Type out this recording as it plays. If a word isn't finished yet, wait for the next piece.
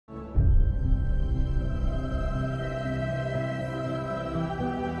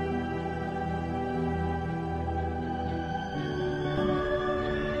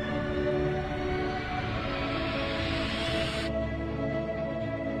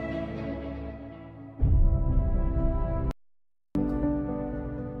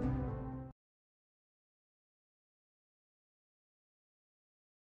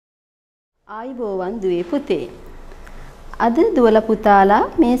ආයිබෝවන් දුවේ පුතේ. අද දුවල පුතාලා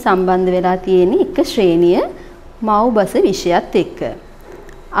මේ සම්බන්ධ වෙලා තියෙන එක ශ්‍රේණිය මව්බස විෂයත් එක්ක.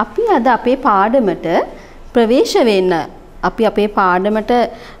 අපි අද අපේ පාඩමට ප්‍රවේශ වෙන්න අපි අපේ පාඩමට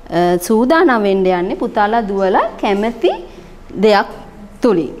සූදානම් වෙන්න යන්නේ පුතාලා දුවලා කැමති දෙයක්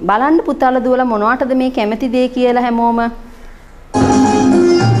තුලින්. බලන්න පුතාලා දුවලා මොනවටද මේ කැමති දේ කියලා හැමෝම.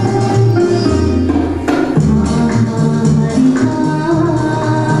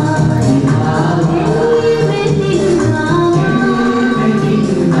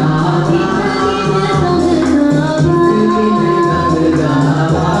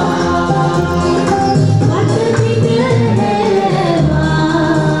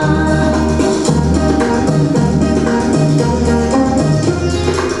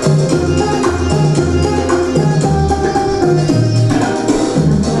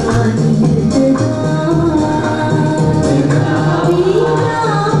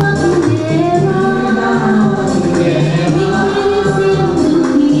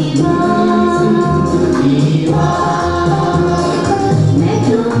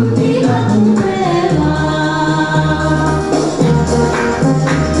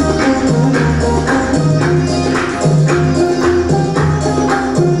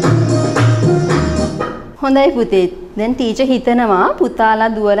 හොඳයි පුතේ. දැන් ටීචර් හිතනවා පුතාලා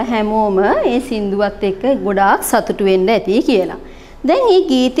දුවලා හැමෝම මේ සින්දුවත් එක්ක ගොඩාක් සතුටු වෙන්න ඇති කියලා. දැන් මේ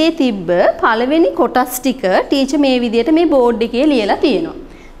ගීතේ තිබ්බ පළවෙනි කොටස් ටික ටීචර් මේ විදිහට මේ බෝඩ් එකේ ලියලා තියෙනවා.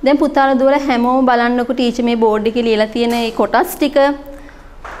 දැන් පුතාලා දුවලා හැමෝම බලන්නකො ටීචර් මේ බෝඩ් එකේ ලියලා තියෙන මේ කොටස් ටික.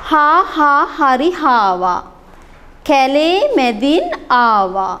 හා හා හරි හාවා. කැලේ මැදින්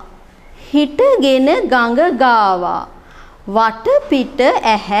ආවා. හිටගෙන ගඟ ගාවා. වට පිට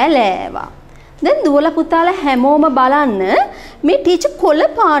ඇහැලෑවා. දැන් දුවලා පුතාලා හැමෝම බලන්න මේ ටීචර් කොළ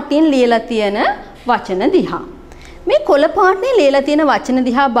පාටින් ලියලා තියෙන වචන දිහා. මේ කොළ පාටින් ලියලා තියෙන වචන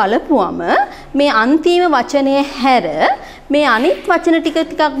දිහා බලපුවම මේ අන්තිම වචනය හැර මේ අනිත් වචන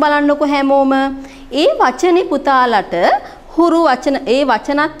ටිකක් බලන්නකො හැමෝම. ඒ වචනේ පුතාලට හුරු වචන ඒ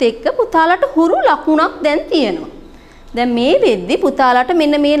වචනත් එක්ක පුතාලට හුරු ලකුණක් දැන් තියෙනවා. දැන් මේ වෙද්දි පුතාලට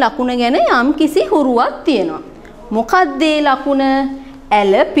මෙන්න මේ ලකුණ ගැන යම්කිසි හුරුවක් තියෙනවා. මොකක්ද ඒ ලකුණ?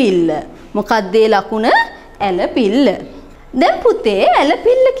 ඇලපිල්ල. මොකක්ද ඒ ලකුණ? ඇලපිල්ල. දැන් පුතේ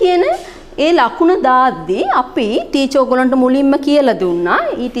ඇලපිල්ල කියන ඒ ලකුණ දාද්දී අපි ටීචර් ඔයගොල්ලන්ට මුලින්ම කියලා දුන්නා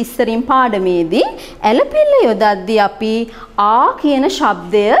ඊට ඉස්සරින් පාඩමේදී ඇලපිල්ල යොදද්දී අපි ආ කියන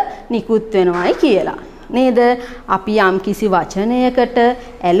ශබ්දය නිකුත් වෙනවායි කියලා. නේද? අපි යම් කිසි වචනයකට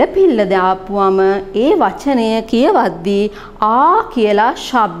ඇලපිල්ල දාපුවම ඒ වචනය කියවද්දී ආ කියලා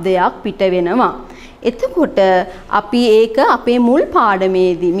ශබ්දයක් පිට වෙනවා. එතකොට අපි ඒක අපේ මුල්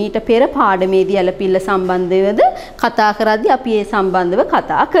පාඩමේදී මීට පෙර පාඩමේදී ඇලපිල්ල සම්බන්ධවද කතා කරද්දී අපි ඒ සම්බන්ධව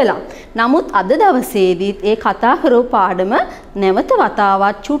කතා කළා. නමුත් අද දවසේදීත් ඒ කතා කරපු පාඩම නැවත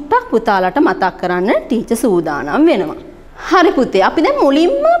වතාවක් චුට්ටක් පුතාලට මතක් කරන්න ටීචර් සූදානම් වෙනවා. හරි පුතේ. අපි දැන්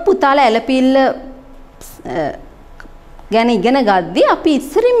මුලින්ම පුතාලා ඇලපිල්ල ගැන ඉගෙන ගද්දී අපි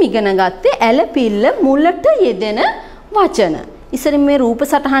ඉස්සරින් ඉගෙන ගත්තේ ඇලපිල්ල මුලට යෙදෙන වචන. ඉතින් මේ රූප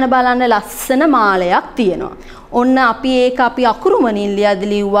සටහන බලන්න ලස්සන මාලයක් තියෙනවා. ඔන්න අපි ඒක අපි අකුරු වලින්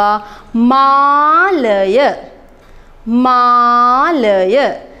ලියුවා මාලය. මාලය.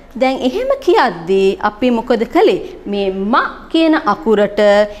 දැන් එහෙම කියද්දී අපි මොකද කළේ? මේ ම කියන අකුරට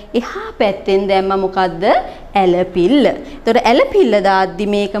එහා පැත්තෙන් දැම්ම මොකද්ද? ඇලපිල්ල. එතකොට ඇලපිල්ල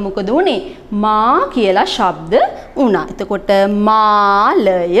දාද්දි මේක මොකද උනේ? මා කියලා ශබ්ද වුණා. එතකොට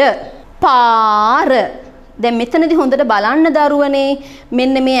මාලය. පාර. දැන් මෙතනදී හොඳට බලන්න දරුවනේ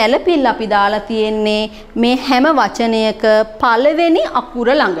මෙන්න මේ ඇලපිල්ල අපි දාලා තියෙන්නේ මේ හැම වචනයක පළවෙනි අකුර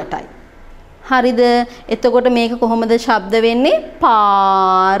ළඟටයි. හරිද? එතකොට මේක කොහොමද ශබ්ද වෙන්නේ?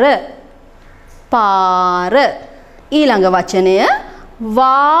 පාර. පාර. ඊළඟ වචනය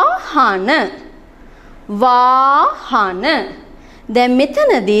වාහන. වාහන. දැන්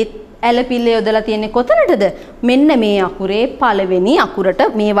මෙතනදී ඇලපිල්ල යොදලා තියෙන්නේ කොතනටද? මෙන්න මේ අකුරේ පළවෙනි අකුරට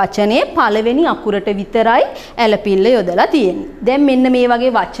මේ වචනේ පළවෙනි අකුරට විතරයි ඇලපිල්ල යොදලා තියෙන්නේ. දැන් මෙන්න මේ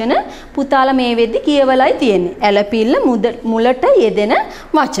වගේ වචන පුතාලා මේ වෙද්දි කියවලයි තියෙන්නේ. ඇලපිල්ල මුලට යෙදෙන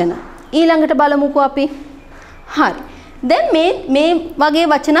වචන. ඊළඟට බලමුකෝ අපි. හරි. දැන් මේ වගේ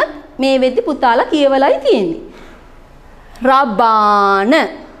වචනත් මේ වෙද්දි පුතාලා කියවලයි තියෙන්නේ. රබාන.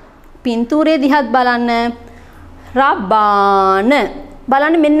 පින්තූරේ දිහත් බලන්න. රබාන.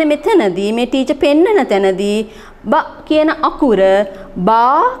 බලන්න මෙන්න මෙතනදී මේ ටීචර් පෙන්නන තැනදී බ කියන අකුර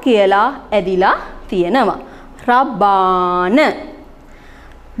බා කියලා ඇදිලා තියෙනවා. රබාන.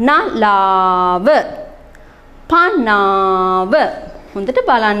 නලාව. පනාව. හොඳට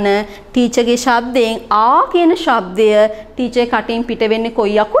බලන්න ටීචර්ගේ ශබ්දයෙන් ආ කියන ශබ්දය ටීචර් කටින් පිට වෙන්නේ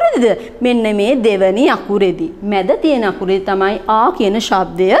කොයි අකුරේද? මෙන්න මේ දෙවැනි අකුරේදී. මැද තියෙන අකුරේ තමයි ආ කියන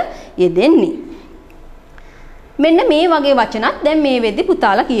ශබ්දය යෙදෙන්නේ. මෙන්න මේ වගේ වචනත් දැන් මේ වෙද්දි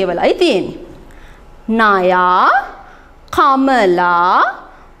පුතාලා කියවලයි තියෙන්නේ. නයා, කමලා,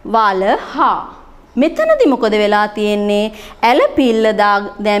 වලහා. මෙතනදි මොකද වෙලා තියෙන්නේ? ඇලපිල්ල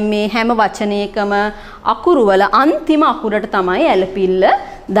දැන් මේ හැම වචනයකම අකුරු වල අන්තිම අකුරට තමයි ඇලපිල්ල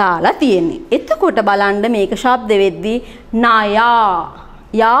දාලා තියෙන්නේ. එතකොට බලන්න මේක ශබ්ද වෙද්දී නයා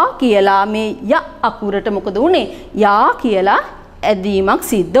යා කියලා මේ ය අකුරට මොකද උනේ? යා කියලා ඇදීමක්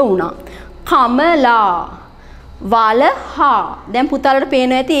සිද්ධ වුණා. කමලා, වලහා. දැන් පුතාලට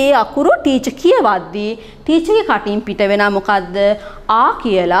පේනවා ඇති මේ අකුරු ටීචර් කියවද්දී ටීචර්ගේ කටින් පිට වෙනා මොකද්ද? ආ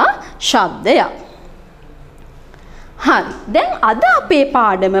කියලා ශබ්දයක්. හරි. දැන් අද අපේ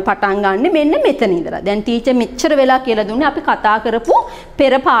පාඩම පටන් ගන්න මෙන්න මෙතන ඉඳලා. දැන් ටීචර් මෙච්චර වෙලා කියලා දුන්නේ අපි කතා කරපු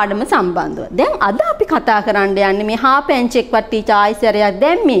පෙර පාඩම සම්බන්ධව. දැන් අද අපි කතා කරන්න යන්නේ මේ හා පැන්චෙක්වත් ටීචර් ආයිසරයක්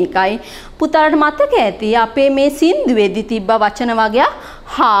දැන් මේකයි. පුතාලට මතක ඇති අපේ මේ සින්දුවේදී තිබ්බ වචන වර්ගයක්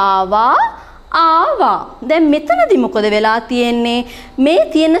හාවා ආවා. දැන් මෙතනදි මොකද වෙලා තියෙන්නේ? මේ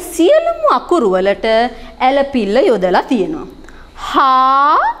තියෙන සියලුම අකුරු වලට ඇලපිල්ල යොදලා තියෙනවා.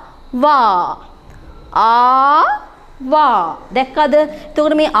 හා වා ආ වා. දැක්කද?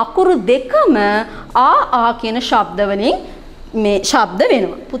 එතකොට මේ අකුරු දෙකම ආ කියන ශබ්ද වලින් මේ ශබ්ද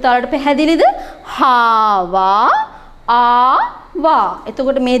වෙනවා. පුතාලට පැහැදිලිද? හාවා ආවා.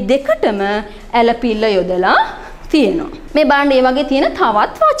 එතකොට මේ දෙකටම ඇලපිල්ල යොදලා තියෙනවා. මේ බලන්න මේ වගේ තියෙන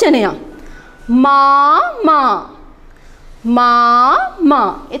තවත් වචනයක්. මාමා. මාමා.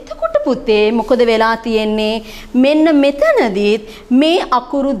 එතකොට පුතේ මොකද වෙලා තියෙන්නේ? මෙන්න මෙතනදිත් මේ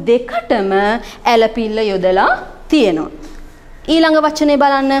අකුරු දෙකටම ඇලපිල්ල යොදලා තියෙනවා. ඊළඟ වචනේ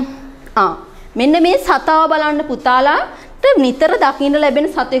බලන්න. මෙන්න මේ සතාව බලන්න පුතාලාට නිතර දකින්න ලැබෙන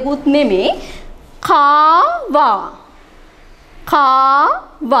සතෙකුත් නෙමේ. කාවා.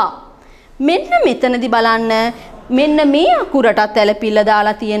 කාවා. මෙන්න මෙතනදි බලන්න මෙන්න මේ අකුරටත් ඇලපිල්ල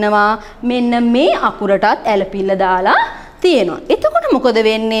දාලා තියෙනවා. මෙන්න මේ අකුරටත් ඇලපිල්ල දාලා තියෙනවා. එතකොට මොකද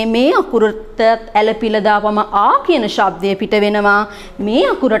වෙන්නේ? මේ අකුරට ඇලපිල්ල දාපම ආ කියන ශබ්දය පිට වෙනවා. මේ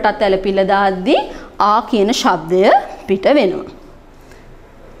අකුරටත් ඇලපිල්ල දාද්දී ආ කියන ශබ්දය පිට වෙනවා.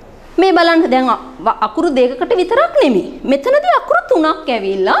 මේ බලන්න දැන් අකුරු දෙකකට විතරක් නෙමෙයි. මෙතනදී අකුරු තුනක්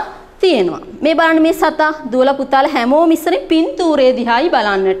ඇවිල්ලා තියෙනවා. මේ බලන්න මේ සතා දුවලා පුතාලා හැමෝම ඉස්සරින් පින්තූරේ දිහායි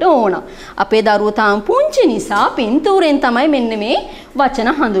බලන්නට ඕන. අපේ දරුවෝ තාම පුංචි නිසා පින්තූරෙන් තමයි මෙන්න මේ වචන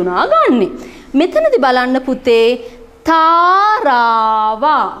හඳුනා ගන්නෙ. මෙතනදී බලන්න පුතේ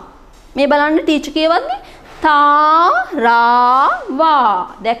තාරාවා. මේ බලන්න ටීචර් කියවන්නේ තාරාවා.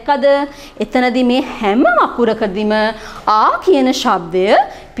 දැක්කද? එතනදී මේ හැම අකුරකදීම ආ කියන ශබ්දය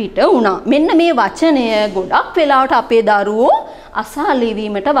පිට වුණා. මෙන්න මේ වචනය ගොඩක් වෙලාවට අපේ දරුවෝ අසා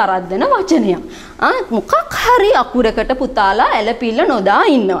ලිවීමට වරද්දන වචනයක්. මොකක් හරි අකුරකට පුතාලා ඇලපිල්ල නොදා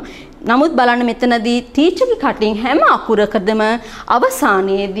ඉන්නවා. නමුත් බලන්න මෙතනදී ටීචර්ගේ කටින් හැම අකුරකදම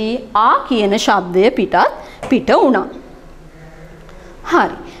අවසානයේදී ආ කියන ශබ්දය පිට වුණා.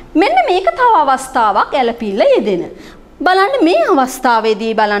 හරි. මෙන්න මේක තව අවස්ථාවක් ඇලපිල්ල යෙදෙන. බලන්න මේ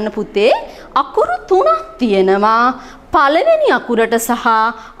අවස්ථාවේදී බලන්න පුතේ අකුරු තුනක් තියෙනවා. පළවෙනි අකුරට සහ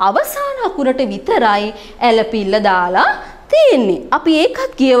අවසාන අකුරට විතරයි ඇලපිල්ල දාලා තියෙන්නේ. අපි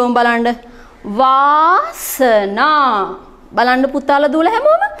ඒකත් කියවමු බලන්න. වාසනා. බලන්න පුතාලා දුවලා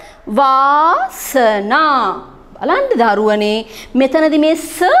හැමෝම වාසනා. බලන්න දරුවනේ මෙතනදී මේ ස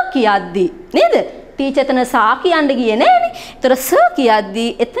කියද්දි නේද? ටීචර් එතන සා කියන්න ගියේ නෑනේ. ඒතර ස කියද්දි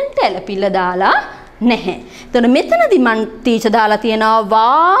එතනට ඇලපිල්ල දාලා නැහැ. එතන මෙතනදී මන් ටීචර් දාලා තියෙනවා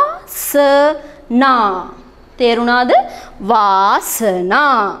වාසනා. තේරුණාද?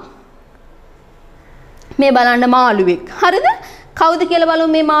 වාසනා. මේ බලන්න මාළුවෙක්. හරිද? කවුද කියලා බලමු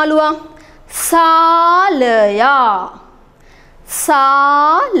මේ මාළුවා. සාලයා.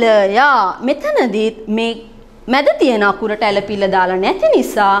 සාලයා. මෙතනදී මේ මැද තියෙන අකුරට ඇලපිල්ල දාලා නැති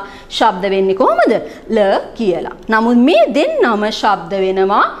නිසා ශබ්ද වෙන්නේ කොහොමද? ල කියලා. නමුත් මේ දෙන්නම ශබ්ද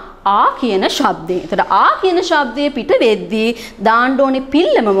වෙනවා ආ කියන ශබ්දයෙන්. එතකොට ආ කියන ශබ්දයේ පිට වෙද්දී දාන්න ඕනේ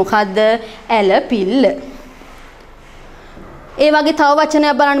පිල්ලම මොකද්ද? ඇලපිල්ල. ඒ වගේ තව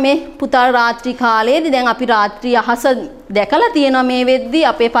වචනයක් බලන්න මේ පුතා රාත්‍රී කාලයේදී දැන් අපි රාත්‍රී අහස දැකලා තියෙනවා මේ වෙද්දී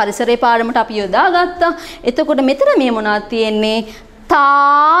අපේ පරිසරයේ පාඩමට අපි යොදාගත්තා. එතකොට මෙතන මේ මොනවද තියෙන්නේ?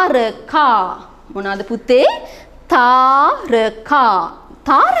 තාරකා. මොනවාද පුතේ? තාරකා.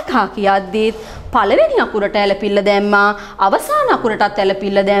 තාරකා කියද්දී පළවෙනි අකුරට ඇලපිල්ල දැම්මා, අවසාන අකුරටත්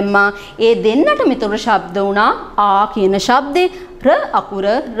ඇලපිල්ල දැම්මා. ඒ දෙන්නට මෙතන ශබ්ද වුණා ආ කියන ශබ්දේ. ර අකුර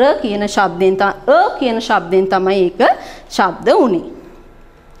ර කියන ශබ්දෙන් කියන ශබ්දෙන් තමයි ඒක ශබ්ද වුනේ.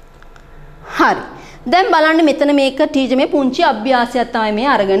 හරි. දැන් බලන්න මෙතන මේක ටීචර් මේ පුංචි අභ්‍යාසයක් තමයි මේ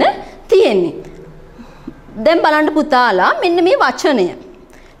අරගෙන තියෙන්නේ. දැන් බලන්න පුතාලා මෙන්න මේ වචනය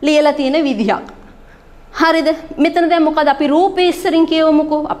ලියලා තියෙන විදිහක්. හරිද? මෙතන දැන් මොකද අපි රූපේ ඉස්සරින්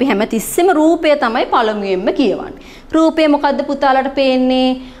කියවමුකෝ. අපි හැමතිස්සෙම රූපය තමයි පළමුවෙන්ම කියවන්නේ. රූපේ මොකද්ද පුතාලට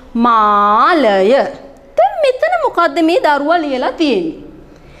පේන්නේ? මාලය. දැන් මෙතන මොකද්ද මේ දරුවා ලියලා තියෙන්නේ?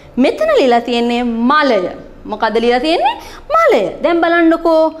 මෙතන ලියලා තියෙන්නේ මලය. මොකද්ද ලියලා තියෙන්නේ? මලය. දැන්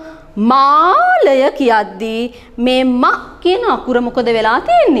බලන්නකෝ මාලය කියද්දී මේ ම කියන අකුර මොකද වෙලා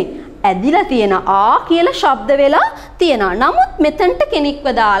තියෙන්නේ? ඇදිලා තියෙන ආ කියලා ශබ්ද වෙලා තියෙනවා. නමුත් මෙතනට කෙනෙක්ව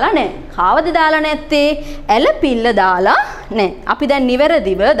දාලා නැහැ. කාවද දාලා නැත්තේ? ඇලපිල්ල දාලා නැහැ. අපි දැන්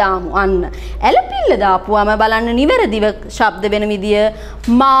නිවැරදිව දාමු. අන්න. ඇලපිල්ල දාපුවම බලන්න නිවැරදිව ශබ්ද වෙන විදිය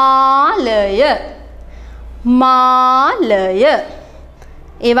මාලය. මාලය.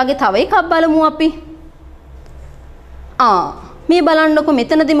 ඒ වගේ තව එකක් බලමු අපි. මේ බලන්නකො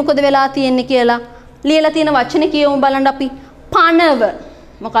මෙතනදී මොකද වෙලා තියෙන්නේ කියලා. ලියලා තියෙන වචනේ කියවමු බලන්න අපි. පනව.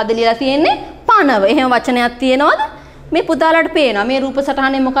 මොකද්ද ලියලා තියෙන්නේ? පනව. එහෙම වචනයක් තියෙනවද? මේ පුතාලට පේනවා. මේ රූප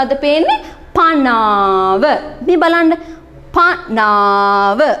සටහනේ මොකද්ද පේන්නේ? පනාව. මේ බලන්න.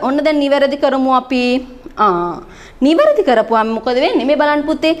 පනාව. ඔන්න දැන් නිවැරදි කරමු අපි. නිවැරදි කරපුවාම මොකද වෙන්නේ? මේ බලන්න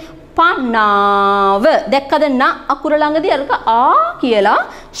පුතේ. පනාව. දැක්කද න අකුර ළඟදී අරක ආ කියලා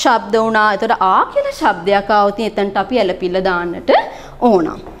ශබ්ද වුණා. එතකොට ආ කියලා ශබ්දයක් ආවොත් එතනට අපි ඇලපිල්ල දාන්නට ඕන.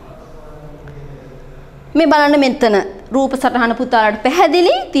 මේ බලන්න මෙතන රූප සටහන පුතාලට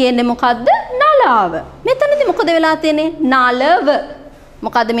පැහැදිලි තියෙන්නේ මොකද්ද? නලාව. මෙතනදී මොකද වෙලා තියෙන්නේ? නලව.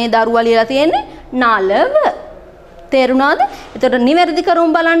 මොකද්ද මේ දරුවා ලියලා තියෙන්නේ? නලව. තේරුණාද? එතකොට නිවැරදි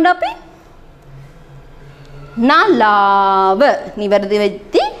කරමු බලන්න අපි. නලාව. නිවැරදි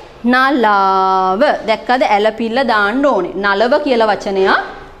වෙද්දී නලාව. දැක්කද? ඇලපිල්ල දාන්න ඕනේ. නලව කියලා වචනයක්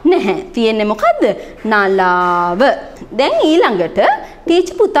නැහැ. තියෙන්නේ මොකද්ද? නලාව. දැන් ඊළඟට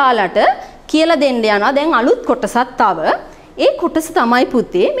ටීචර් පුතාලට කියලා දෙන්න යනවා. දැන් අලුත් කොටසක් තව. ඒ කොටස තමයි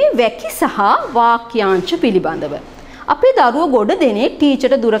පුතේ මේ වැකි සහ වාක්‍යාංශ පිළිබඳව. අපේ දරුවෝ ගොඩ දෙනෙක්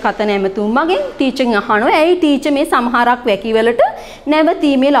ටීචර්ට දුරකථන ඇමතුම් මගෙන් ටීචර්ගෙන් අහනවා ඇයි ටීචර් මේ සමහරක් වැකි වලට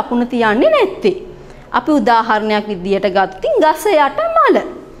නැවතීමේ ලකුණු තියන්නේ නැත්තේ? අපි උදාහරණයක් විදියට ගත්තින් ගස යට මල.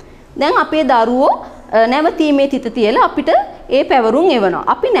 දැන් අපේ දරුවෝ නැවතීමේ තිත තියලා අපිට ඒ පැවරුම් එවනවා.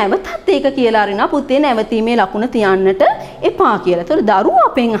 අපි නැවතත් ඒක කියලා අරිනවා පුතේ නැවතීමේ ලකුණ තියන්නට එපා කියලා. ඒතකොට දරුවෝ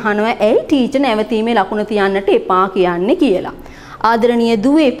අපෙන් අහනවා ඇයි ටීචර් නැවතීමේ ලකුණ තියන්නට එපා කියන්නේ කියලා. ආදරණීය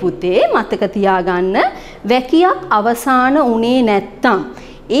දුවේ පුතේ මතක තියාගන්න වැකියක් අවසාන උනේ නැත්තම්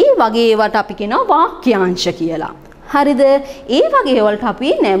ඒ වගේ ඒවට අපි කියනවා වාක්‍යාංශ කියලා. හරිද? ඒ වගේ වලට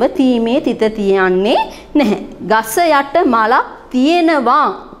අපි නැවතීමේ තිත තියන්නේ නැහැ. ගස යට මලක් තියෙනවා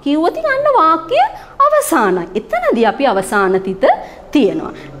කිව්වොත් අන්න වාක්‍ය අවසానයි. එතනදී අපි අවසාන තිත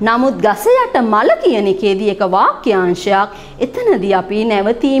තියෙනවා. නමුත් ගස යට මල කියන එකේදී එක වාක්‍යාංශයක්. එතනදී අපි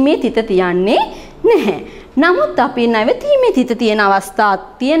නැවතීමේ තිත තියන්නේ නැහැ. නමුත් අපි නැවතීමේ තිත තියෙන අවස්ථාවක්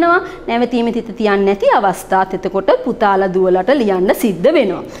තියෙනවා. නැවතීමේ තිත තියන්නේ නැති අවස්ථාත් එතකොට පුතාලා දුවලට ලියන්න සිද්ධ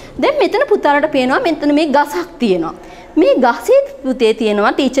වෙනවා. දැන් මෙතන පුතාලට පේනවා මෙතන මේ ගසක් තියෙනවා. මේ ගසේ පුතේ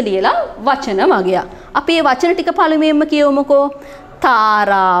තියෙනවා ටීචර් ලියලා වචන වගයක්. අපි මේ වචන ටික පළමුවෙන්ම කියවමුකෝ.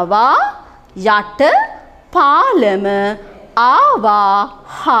 තාරාවා යට පාලම ආවා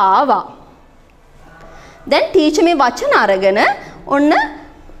හාවා. දැන් ටීචර් මේ වචන අරගෙන ඔන්න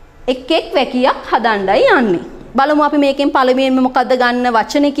එක් එක් වැකියක් හදන්නයි යන්නේ. බලමු අපි මේකෙන් පළමුවෙන්ම මොකද්ද ගන්න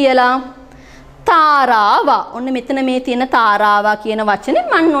වචනේ කියලා. තාරාවා. ඔන්න මෙතන මේ තියෙන තාරාවා කියන වචනේ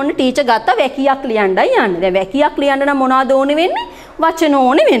මම ඔන්න ටීචර් ගත්ත වැකියක් ලියන්නයි යන්නේ. දැන් වැකියක් ලියන්න නම් මොනවද ඕනේ වෙන්නේ? වචන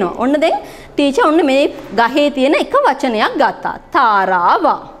ඕනේ වෙනවා. ඔන්න දැන් ටීචර් ඔන්න මේ ගහේ තියෙන එක වචනයක් ගත්තා.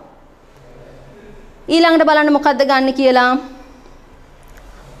 තාරාවා. ඊළඟට බලන්න මොකද්ද ගන්න කියලා.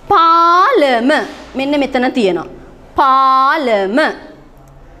 පාලම. මෙන්න මෙතන තියෙනවා. පාලම.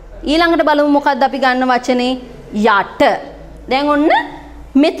 ඊළඟට බලමු මොකද්ද අපි ගන්න වචනේ? යට. දැන් ඔන්න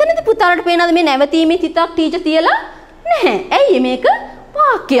මෙතනදී පුතාලට පේනවාද මේ නැවතීමේ තිතක් ටීචර් තියලා නැහැ. ඇයි මේක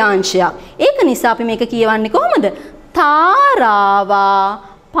වාක්‍යාංශයක්. ඒක නිසා අපි මේක කියවන්නේ කොහොමද? තාරාවා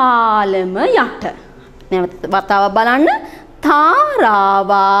පාලම යට. නැවත වතාවක් බලන්න.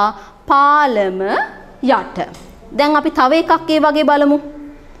 තාරාවා පාලම යට. දැන් අපි තව එකක් ඒ වගේ බලමු.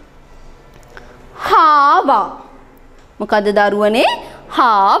 හාවා. මොකද්ද දරුවනේ?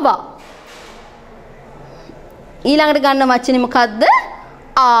 හාවා. ඊළඟට ගන්න වචනේ මොකද්ද?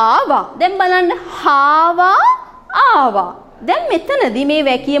 ආවා. දැන් බලන්න හාවා ආවා. දැන් මෙතනදී මේ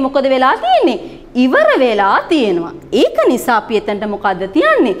වැකිය මොකද වෙලා තියෙන්නේ? ඉවර වෙලා තියෙනවා. ඒක නිසා අපි එතනට මොකද්ද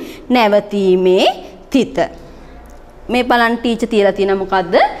තියන්නේ? නැවතීමේ තිත. මේ බලන්න ටීචර් තියලා තියෙන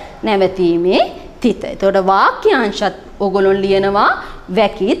මොකද්ද? නැවතීමේ තිත. එතකොට වාක්‍යාංශත් ඔයගොල්ලෝ ලියනවා,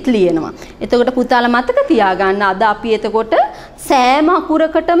 වැකිත් ලියනවා. එතකොට පුතාලා මතක තියාගන්න අද අපි එතකොට සෑම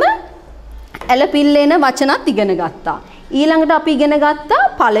අකුරකටම ඇලපිල්ලෙන වචනත් ඉගෙන ගත්තා. ඊළඟට අපි ඉගෙන ගත්තා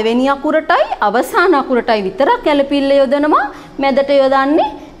පළවෙනි අකුරටයි අවසාන අකුරටයි විතරක් ඇලපිල්ල යොදනවා, මැදට යොදන්නේ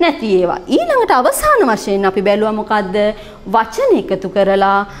නැති ඒවා. ඊළඟට අවසාන වශයෙන් අපි බැලුවා මොකද්ද? වචන එකතු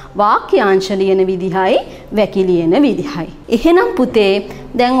කරලා වාක්‍යාංශ ලියන විදිහයි වැකි ලියන විදිහයි. එහෙනම් පුතේ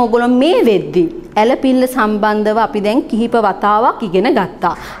දැන් ඔයගොල්ලෝ මේ වෙද්දි ඇලපිල්ල සම්බන්ධව අපි දැන් කිහිප වතාවක් ඉගෙන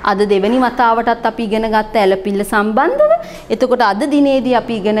ගත්තා. අද දෙවෙනි වතාවටත් අපි ඉගෙන ගත්ත ඇලපිල්ල සම්බන්ධව. එතකොට අද දිනේදී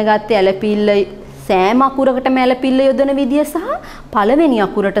අපි ඉගෙන ගත්ත ඇලපිල්ල සෑම අකුරකටම ඇලපිල්ල යොදන විදිය සහ පළවෙනි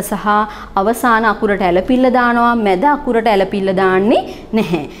අකුරට සහ අවසාන අකුරට ඇලපිල්ල දානවා, මැද අකුරට ඇලපිල්ල දාන්නේ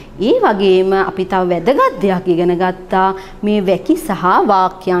නැහැ. ඒ වගේම අපි තව වැදගත් දෙයක් ඉගෙන ගත්තා මේ වැකි සහ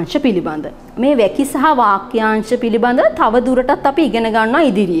වාක්‍යාංශ පිළිබඳ. මේ වැකි සහ වාක්‍යාංශ පිළිබඳ තව දුරටත් අපි ඉගෙන ගන්නවා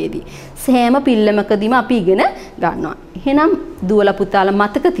ඉදිරියේදී. සෑම පිල්ලමකදීම අපි ඉගෙන ගන්නවා. එහෙනම් දුවලා පුතාලා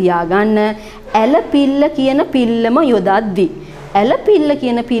මතක තියාගන්න ඇලපිල්ල කියන පිල්ලම යොදද්දී ඇලපිල්ල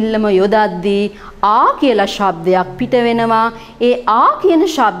කියන පිල්ලම යොදද්දී ආ කියලා ශබ්දයක් පිට වෙනවා. ඒ ආ කියන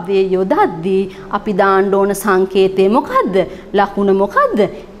ශබ්දයේ යොදද්දී අපි දාන්න ඕන සංකේතය මොකද්ද? ලකුණ මොකද්ද?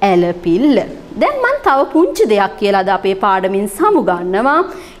 ඇලපිල්ල. දැන් මම තව පුංචි දෙයක් කියලා අද අපේ පාඩමින් සමුගන්නවා.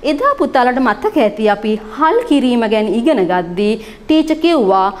 එදා පුතාලට මතක ඇති අපි හල් කිරීම ගැන ඉගෙන ගද්දී ටීචර්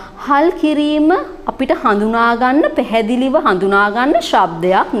කිව්වා හල් කිරීම අපිට හඳුනා ගන්න පැහැදිලිව හඳුනා ගන්න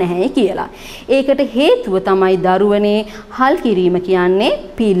ශබ්දයක් නැහැ කියලා. ඒකට හේතුව තමයි දරුවනේ හල් කිරීම කියන්නේ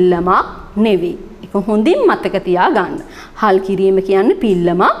පිල්ලමක් නෙවෙයි. ඒක හොඳින් මතක තියාගන්න. හල් කිරීම කියන්නේ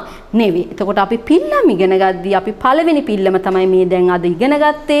පිල්ලමක් නෙවෙයි. එතකොට අපි පිල්ලම ඉගෙන ගද්දී අපි පළවෙනි පිල්ලම තමයි මේ දැන් අද ඉගෙන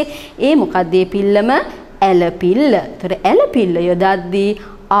ගත්තේ. ඒ මොකක්ද ඒ පිල්ලම? ඇලපිල්ල. ඒතර ඇලපිල්ල යොදද්දී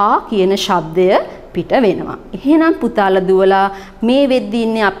ආ කියන ශබ්දය පිට වෙනවා. එහෙනම් පුතාලා දුවලා මේ වෙද්දී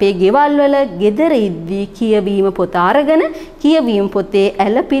ඉන්නේ අපේ ගෙවල් වල ගෙදර ඉද්දී කියවීම පොත අරගෙන කියවීම පොතේ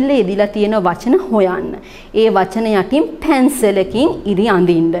ඇලපිල්ල යෙදිලා තියෙන වචන හොයන්න. ඒ වචන යටින් පැන්සලකින් ඉරි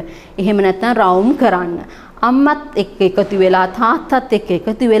අඳින්න. එහෙම නැත්නම් රවුම් කරන්න. අම්මත් එක්ක එකතු වෙලා තාත්තත් එක්ක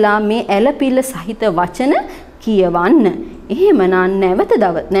එකතු වෙලා මේ ඇලපිල්ල සහිත වචන කියවන්න. එහෙමනම්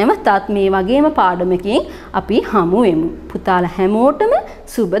නැවතත් මේ වගේම පාඩමකින් අපි හමු වෙමු. පුතාලා හැමෝටම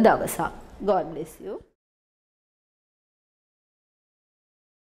සුබ දවසක්. God bless you.